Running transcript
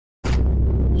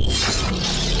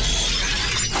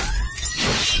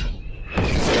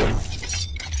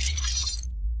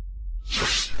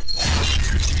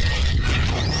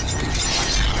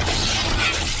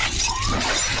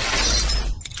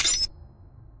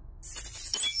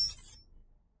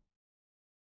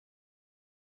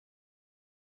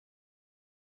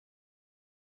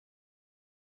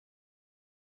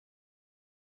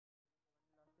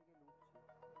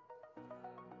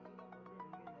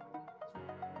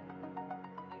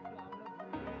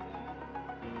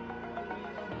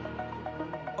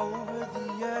over the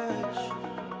edge.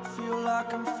 Feel like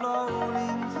I'm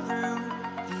floating through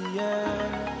the air.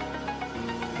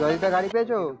 Joyita গাড়ি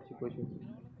পেয়েছো?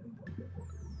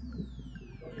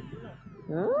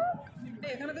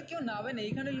 এখানে তো কেউ নাবে না,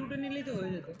 এখানে লুটে নিলেই তো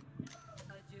হয়ে যেত।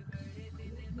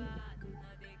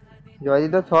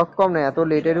 জয়জিৎ তো শখ কম না, এত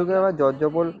লেটে ঢুকে আবার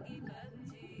জর্জপল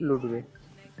লুটবে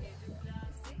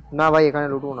না ভাই, এখানে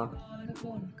লুটবো না।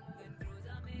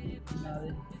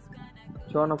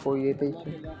 চ না কই যেতে ইচ্ছে,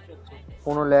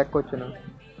 কোনো ল্যাগ করছে না,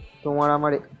 তোমার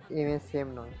আমার এমএস সেম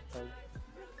নয় তাই।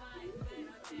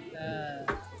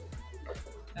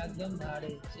 একদম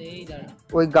ধারে সেই ধারে।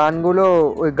 ওই গানগুলো,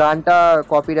 ওই গানটা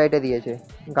কপিরাইটে দিয়েছে,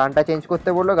 গানটা চেঞ্জ করতে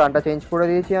বললো, গানটা চেঞ্জ করে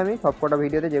দিয়েছি আমি সব কটা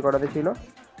ভিডিওতে যে কটাতে ছিল।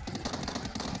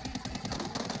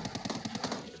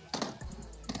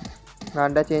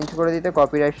 গানটা চেঞ্জ করে দিতে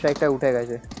কপিরাইট স্ট্রাইকটা উঠে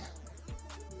গেছে।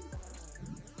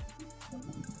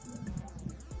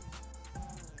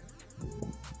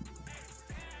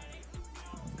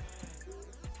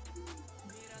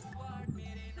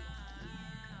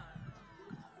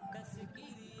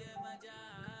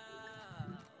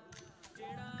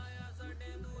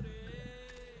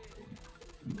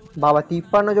 বাবা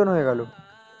 53 জন হয়ে গেল,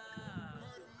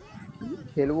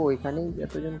 খেলবো ওইখানেই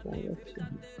এতজন কমে যাচ্ছে।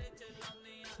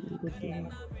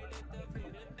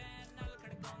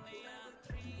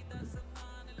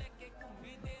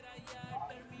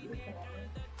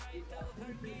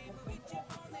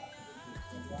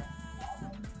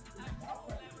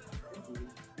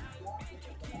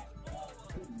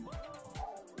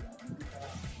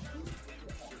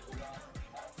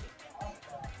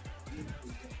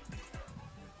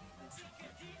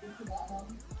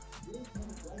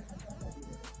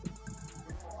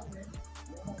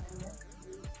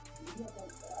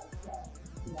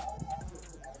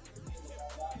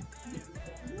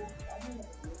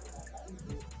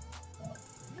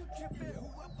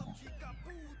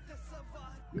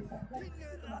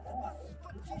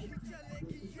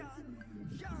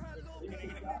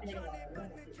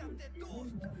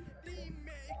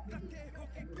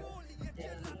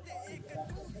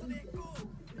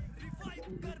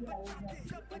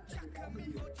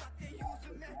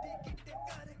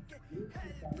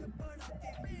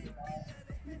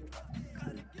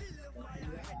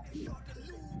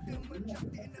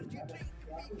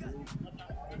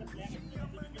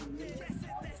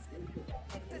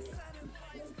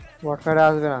 ওয়াটকারে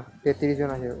আসবে না, 33 জন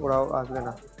আছে, ওরাও আসবে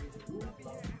না।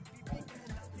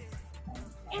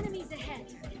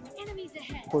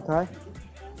 কোথায়?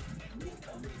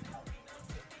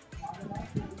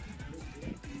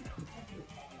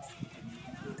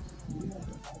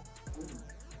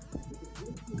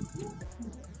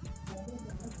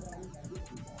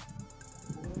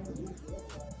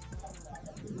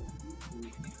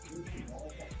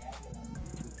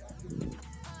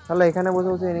 তাহলে এখানে বসে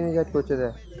বসে এনিমি চ্যাট করছে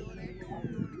দেখ।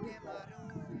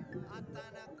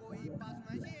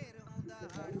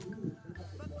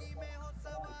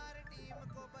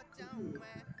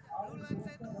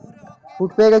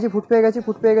 ফুট পেয়ে গেছি, ফুট পেয়ে গেছি,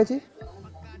 ফুট পেয়ে গেছি।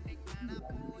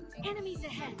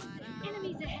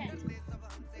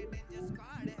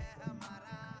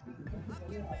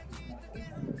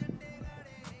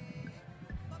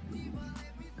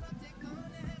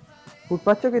 ফুট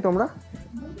পাচ্ছ কি তোমরা?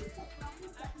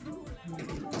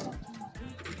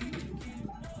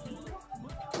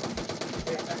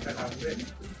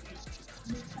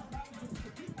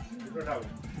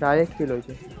 ডাইরেক্ট কিল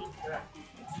হয়েছে,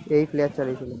 এই প্লেয়ার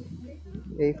চালিয়েছিল,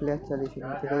 এই প্লেয়ার চালিয়েছিল,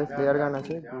 সেখানে প্লেয়ার গান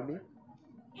আছে গুলি।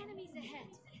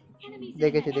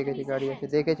 দেখেছি দেখেছি গাড়ি আছে,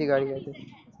 দেখেছি গাড়ি আছে।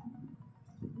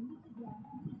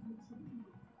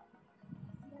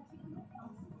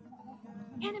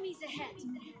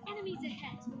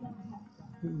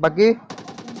 বাকি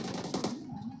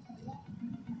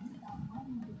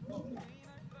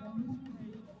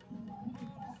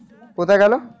কোথায়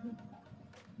গেল?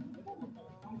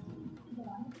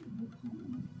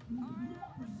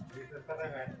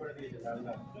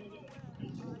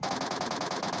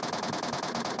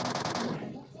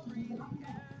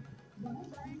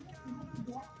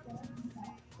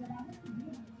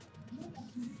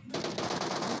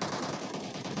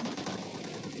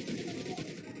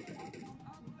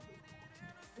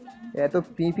 এত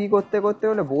পিপি করতে করতে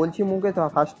হলে বলছি মুখে তো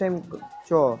ফার্স্ট টাইম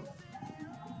চ,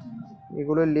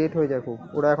 এগুলো লেট হয়ে যায় খুব।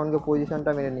 ওরা এখনকে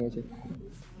পজিশনটা মেনে নিয়েছে।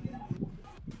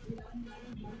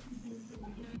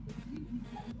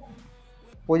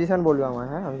 পজিশন বলবে আমায়,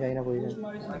 হ্যাঁ আমি জানি না পজিশন।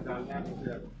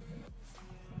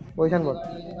 পজিশন বল।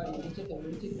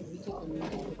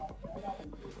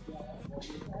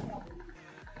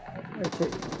 আচ্ছা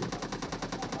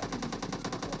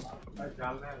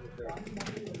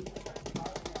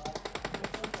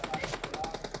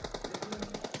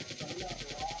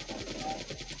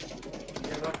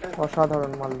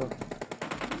অসাধারণ মারলো।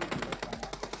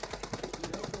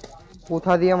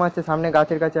 কোথা দিয়ে মারছে? সামনে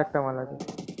গাছের কাছে একটা মাল আছে।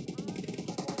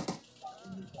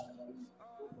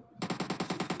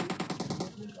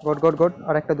 গোড গোড গোড।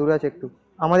 আর একটা দূরে আছে একটু।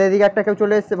 আমাদের এদিকে একটা কেউ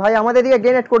চলে এসেছে ভাই, আমাদের এদিকে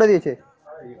গ্রেনেড করে দিয়েছে।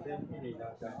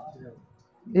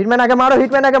 হিটম্যান আগে মারো,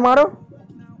 হিটম্যান আগে মারো।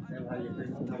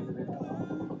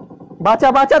 বাঁচা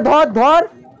বাঁচা, ধর ধর।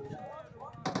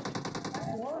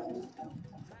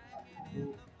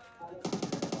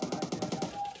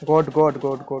 গোড গোড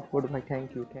গোড গোড গোড ভাই, থ্যাংক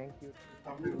ইউ থ্যাংক ইউ।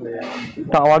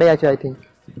 টাওয়ারে আছে আই থিঙ্ক।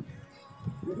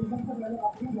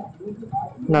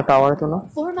 না টাওয়ারে তো না।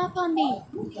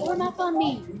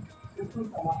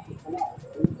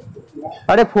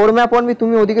 আরে 4 ম্যাপ অন মি,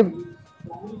 তুমি ওদিকে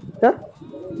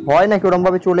হয় নাকি ওরম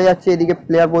ভাবে চলে যাচ্ছে এদিকে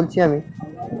প্লেয়ার বলছি আমি,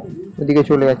 ওদিকে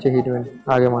চলে যাচ্ছে হিটম্যান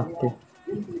আগে মারতে।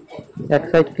 এক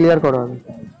সাইড ক্লিয়ার করো আগে।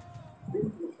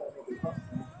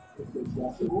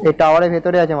 এই টাওয়ারের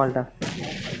ভেতরে আছে মালটা।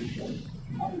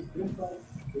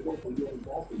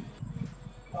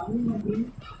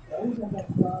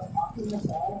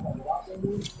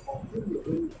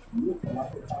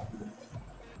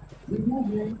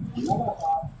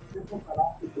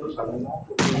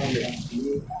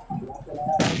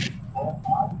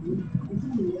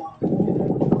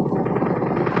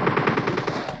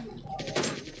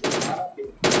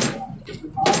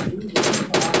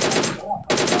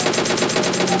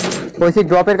 ওইসি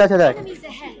ড্রপের কাছে দেখ,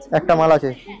 একটা মাল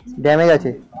আছে, ড্যামেজ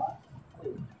আছে।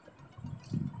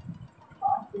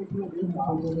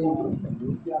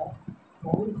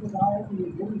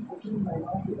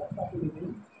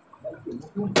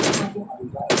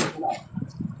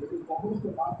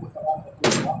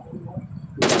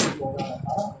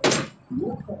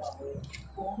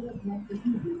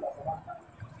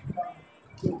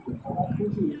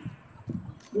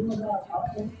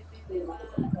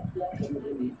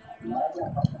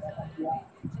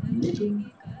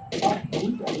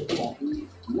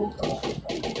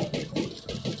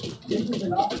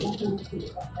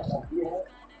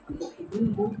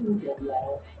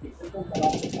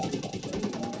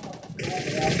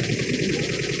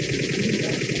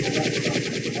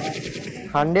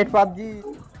 Hundred PUBG.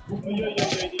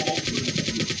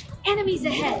 Enemies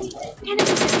ahead.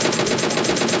 Enemies ahead.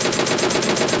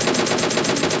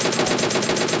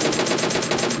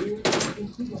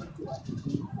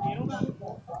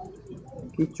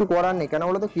 কিচ্ছু করার নেই, কেন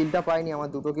বলো তো, কিলটা পাইনি, আমার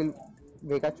দুটো কিল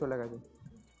বেকার চলে গেছে।